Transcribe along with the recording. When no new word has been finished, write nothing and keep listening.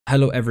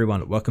Hello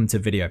everyone, welcome to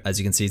the video. As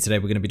you can see today,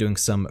 we're going to be doing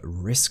some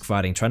risk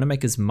fighting, trying to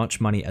make as much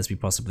money as we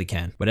possibly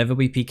can. Whatever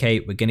we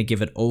PK, we're going to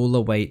give it all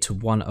away to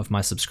one of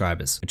my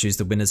subscribers. I choose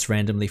the winners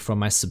randomly from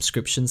my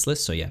subscriptions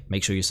list, so yeah,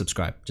 make sure you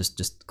subscribe.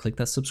 Just click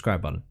that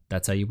subscribe button.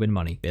 That's how you win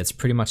money. That's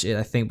pretty much it.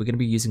 I think we're going to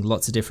be using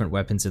lots of different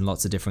weapons and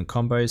lots of different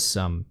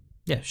combos.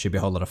 Yeah, should be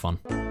a whole lot of fun.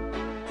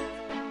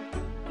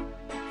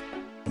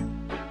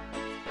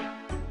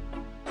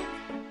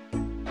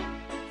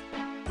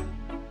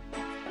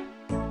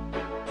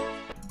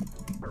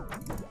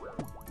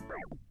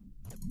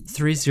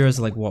 Three zeros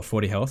are like what,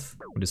 40 health?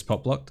 What is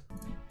pop blocked?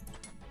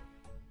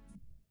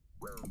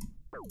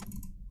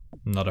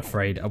 Not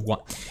afraid. A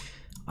one.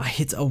 I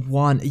hit a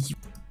one.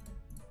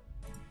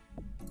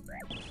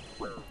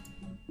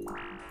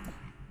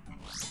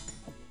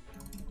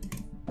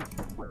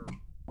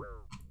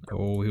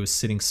 Oh, he was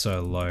sitting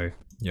so low.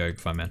 Yo,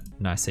 fine man.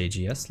 Nice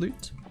AGS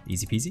loot.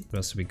 Easy peasy. What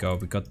else do we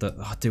got? We got the.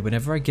 Oh, dude,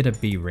 whenever I get a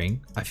B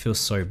ring, I feel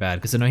so bad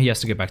because I know he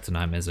has to go back to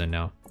Nightmare Zone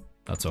now.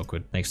 That's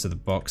awkward. Thanks to the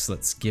box,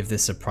 let's give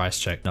this a price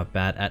check. Not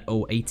bad at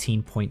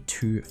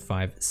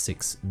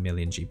 18.256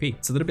 million GP.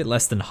 It's a little bit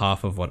less than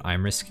half of what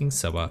I'm risking,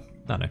 so I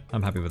don't know,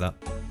 I'm happy with that.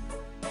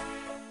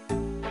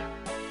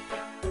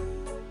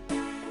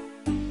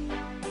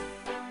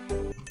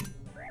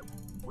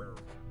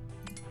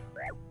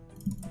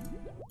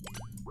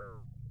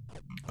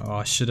 Oh,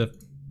 I should have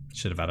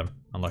had him.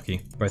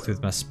 Unlucky. Both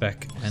with my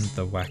spec and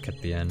the whack at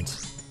the end.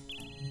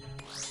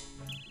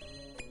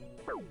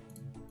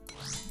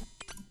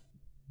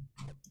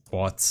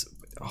 What?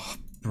 Oh,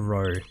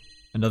 bro.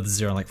 Another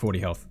zero on like 40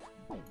 health.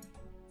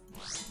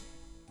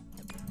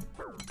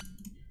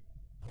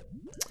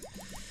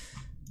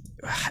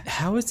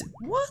 How is it?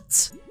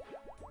 What?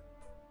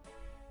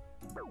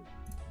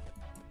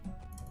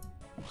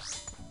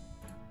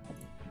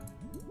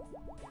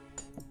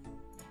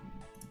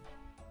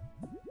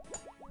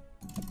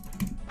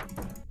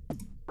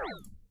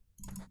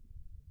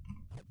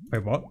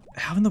 Wait, what?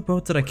 How in the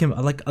world did I kill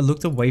him? I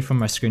looked away from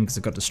my screen because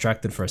I got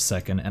distracted for a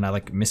second and I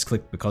like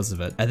misclicked because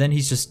of it. And then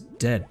he's just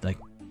dead. Like,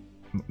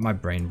 my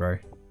brain, bro.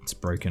 It's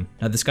broken.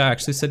 Now, this guy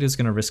actually said he was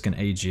going to risk an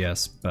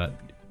AGS, but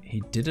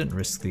he didn't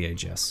risk the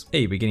AGS.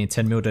 Hey, we're getting a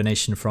 10 mil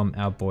donation from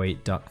our boy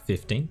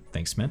Duck15.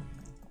 Thanks, man.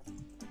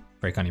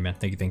 Very kind of you, man.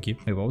 Thank you, thank you.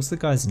 Wait, what was the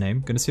guy's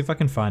name? Gonna see if I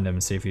can find him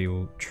and see if he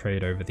will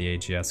trade over the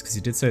AGS because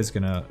he did say he's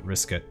gonna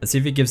risk it. Let's see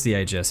if he gives the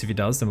AGS. If he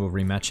does, then we'll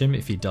rematch him.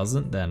 If he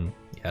doesn't, then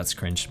yeah, it's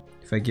cringe.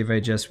 If I give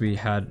AGS, we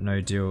had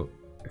no deal.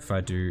 If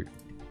I do,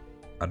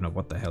 I don't know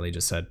what the hell he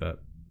just said, but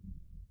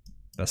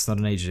that's not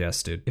an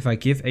AGS, dude. If I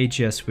give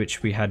AGS,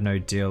 which we had no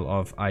deal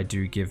of, I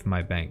do give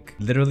my bank.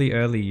 Literally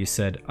earlier you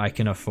said, I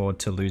can afford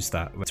to lose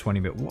that with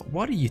 20 mil.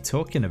 What are you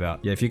talking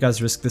about? Yeah, if you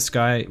guys risk this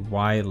guy,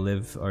 why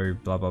live? Oh,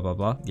 blah, blah, blah,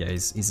 blah. Yeah,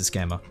 he's a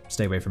scammer.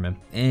 Stay away from him.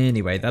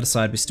 Anyway, that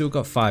aside, we still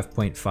got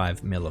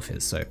 5.5 mil of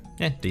his. So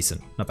yeah,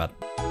 decent. Not bad.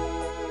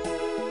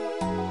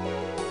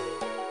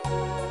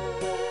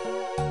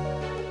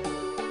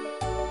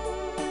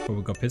 Oh,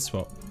 we got pit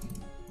swap.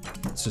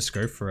 Let's just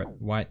go for it.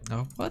 White.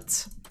 Oh,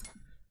 what?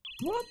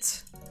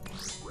 What?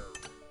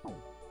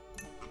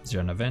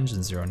 0 on Avenge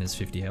and 0 on his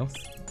 50 health.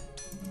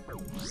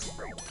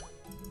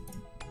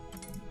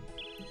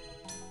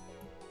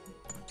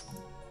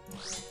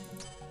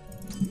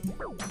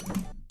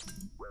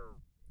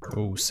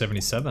 Oh,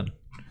 77.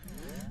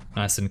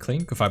 Nice and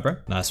clean. Good fight, bro.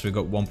 Nice. We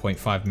got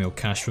 1.5 mil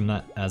cash from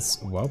that as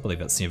well. I believe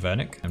that's the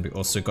Avernic. And we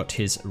also got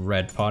his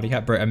red party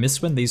hat. Bro, I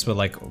missed when these were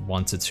like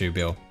 1 to 2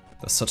 bill.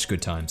 That's such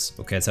good times.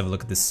 Okay, let's have a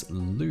look at this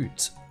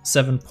loot.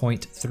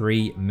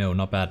 7.3 mil,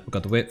 not bad. We've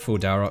got the whip, full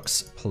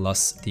Dalrox,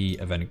 plus the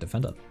Avernic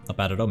Defender. Not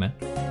bad at all, man.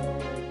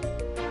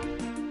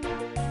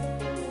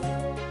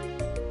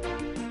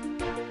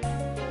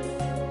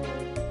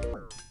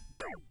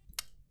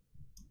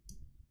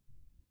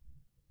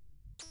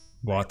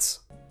 What?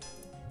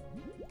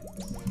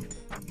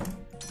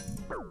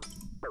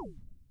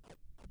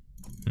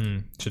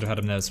 Should have had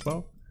him there as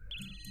well.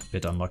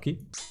 Bit unlucky.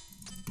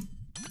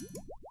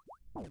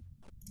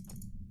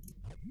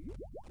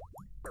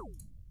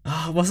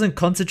 I wasn't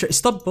concentrating.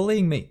 Stop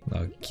bullying me.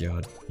 Oh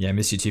god. Yeah, I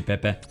miss you too,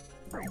 Pepe.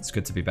 It's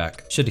good to be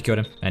back. Should have killed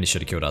him, and he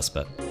should have killed us,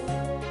 but.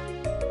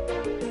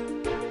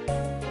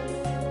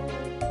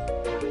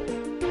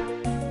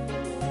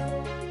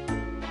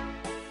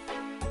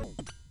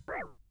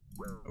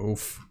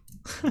 Oof.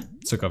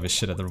 Took off his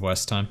shit at the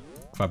worst time.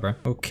 Bye, bro.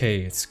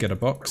 Okay, let's get a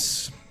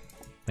box.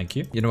 Thank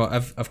you. You know what?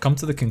 I've come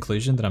to the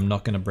conclusion that I'm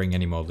not going to bring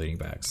any more looting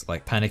bags.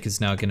 Like, Panic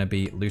is now going to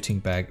be looting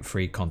bag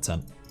free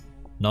content.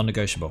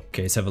 Non-negotiable.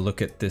 Okay, let's have a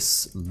look at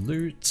this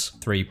loot.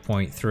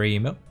 3.3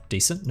 mil.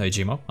 Decent. No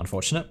GMO.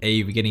 Unfortunate.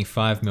 Hey, we're getting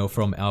 5 mil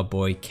from our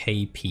boy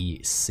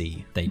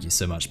KPC. Thank you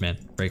so much, man.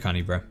 Very kind of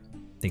you, bro.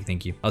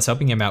 Thank you. I was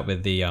helping him out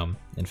with the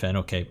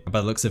Infernal Cape.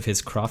 By the looks of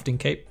his crafting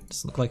cape,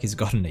 doesn't look like he's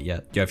gotten it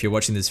yet. Yo, if you're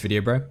watching this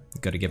video, bro,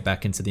 you gotta get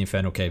back into the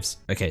Infernal Caves.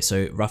 Okay,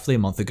 so roughly a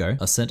month ago,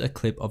 I sent a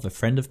clip of a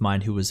friend of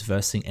mine who was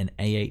versing an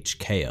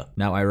AHKer.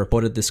 Now, I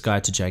reported this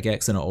guy to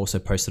Jagex and I also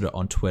posted it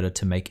on Twitter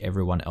to make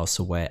everyone else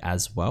aware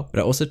as well.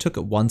 But I also took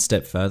it one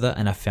step further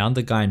and I found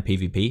the guy in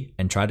PvP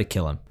and tried to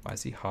kill him. Why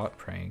is he heart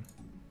praying?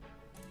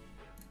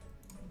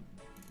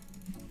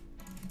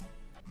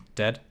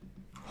 Dead?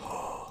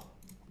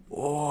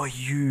 Oh,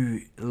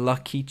 you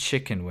lucky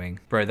chicken wing.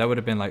 Bro, that would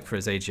have been like for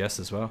his AGS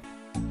as well.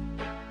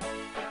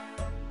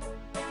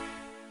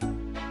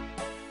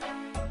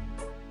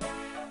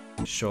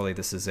 Surely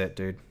this is it,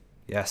 dude.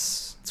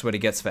 Yes, that's what he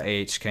gets for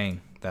AHKing.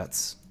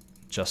 That's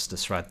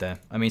justice right there.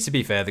 I mean, to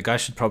be fair, the guy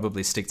should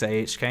probably stick to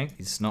AHK.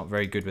 He's not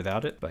very good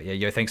without it. But yeah,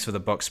 yo, thanks for the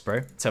box, bro.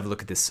 Let's have a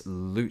look at this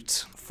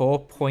loot.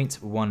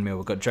 4.1 mil.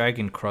 We've got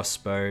Dragon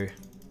Crossbow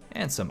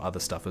and some other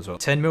stuff as well.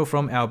 10 mil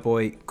from our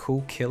boy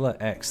Cool Killer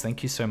X.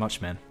 Thank you so much,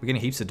 man. We're getting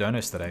heaps of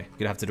donos today. We're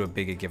gonna have to do a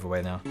bigger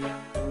giveaway now.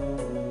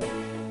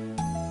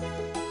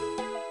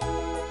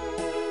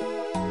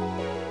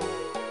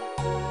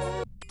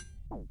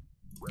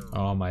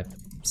 Oh, my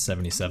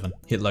 77.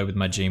 Hit low with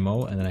my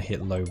Gmol and then I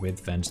hit low with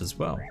Venge as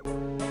well.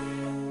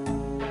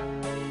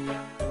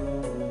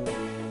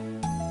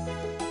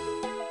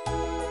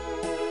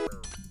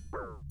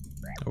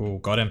 Oh,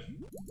 got him.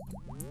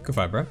 Good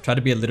fight, bro. Tried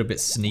to be a little bit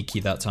sneaky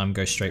that time,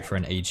 go straight for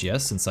an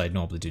AGS since I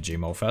normally do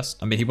Gmol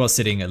first. I mean, he was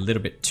sitting a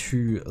little bit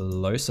too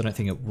low, so I don't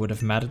think it would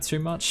have mattered too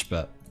much,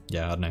 but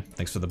yeah, I don't know.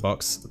 Thanks for the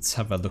box. Let's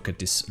have a look at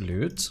this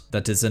loot.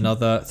 That is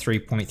another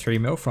 3.3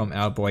 mil from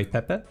our boy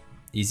Pepe.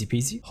 Easy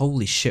peasy.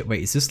 Holy shit,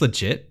 wait, is this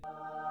legit?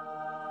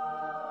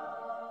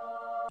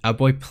 Our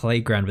boy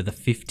Playground with a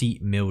 50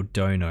 mil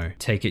dono.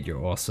 Take it,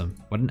 you're awesome.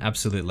 What an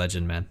absolute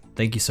legend, man.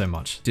 Thank you so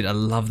much. Dude, I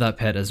love that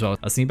pet as well.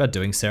 I was thinking about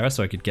doing Sarah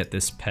so I could get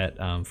this pet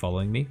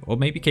following me. Or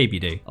maybe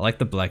KBD. I like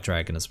the Black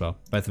Dragon as well.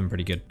 Both of them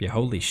pretty good. Yeah,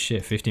 holy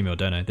shit, 50 mil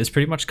dono. This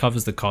pretty much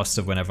covers the cost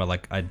of whenever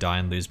like I die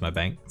and lose my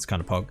bank. It's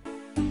kind of pog.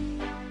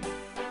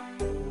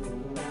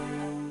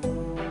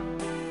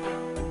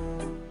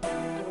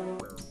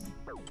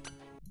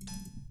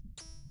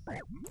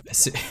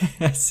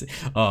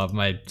 Oh,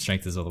 my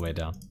strength is all the way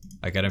down.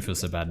 Like, I don't feel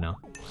so bad now.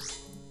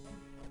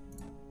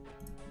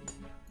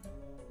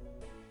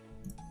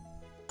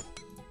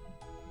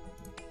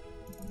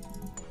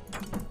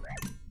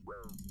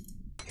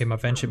 Hit my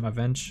Venge, hit my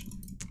Venge.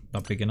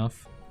 Not big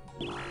enough.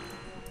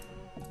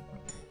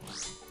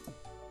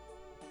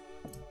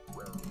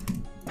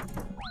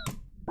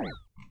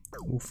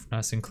 Oof,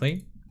 nice and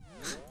clean.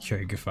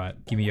 Yo, good fight.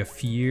 Give me your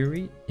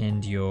Fury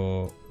and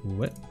your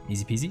Whip.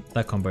 Easy peasy.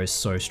 That combo is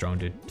so strong,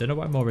 dude. Don't know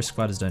why more risk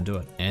fighters don't do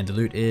it. And the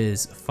loot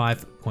is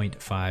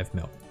 5.5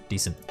 mil.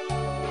 Decent.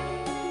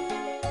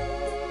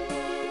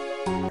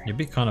 You'd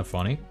be kind of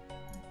funny.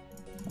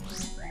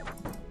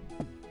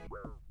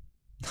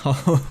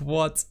 Oh,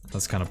 what?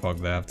 That's kind of pog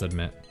there, I have to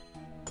admit.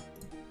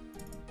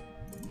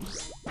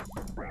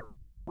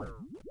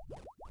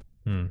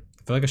 I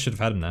feel like I should have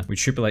had him there. We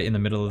triple 8 in the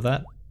middle of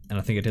that, and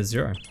I think it has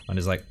 0. And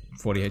is like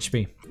 40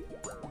 HP.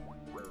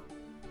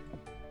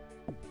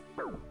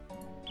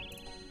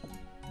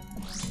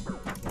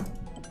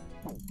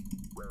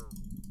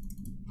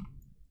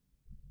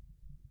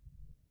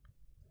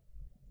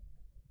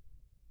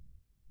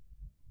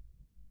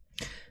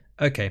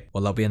 Okay,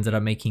 well, we ended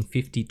up making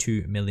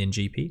 52 million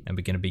GP and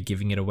we're going to be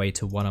giving it away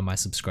to one of my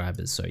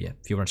subscribers. So yeah,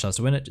 if you want a chance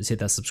to win it, just hit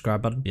that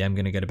subscribe button. Yeah, I'm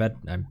going to go to bed.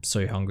 I'm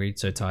so hungry,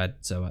 so tired.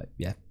 So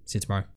yeah, see you tomorrow.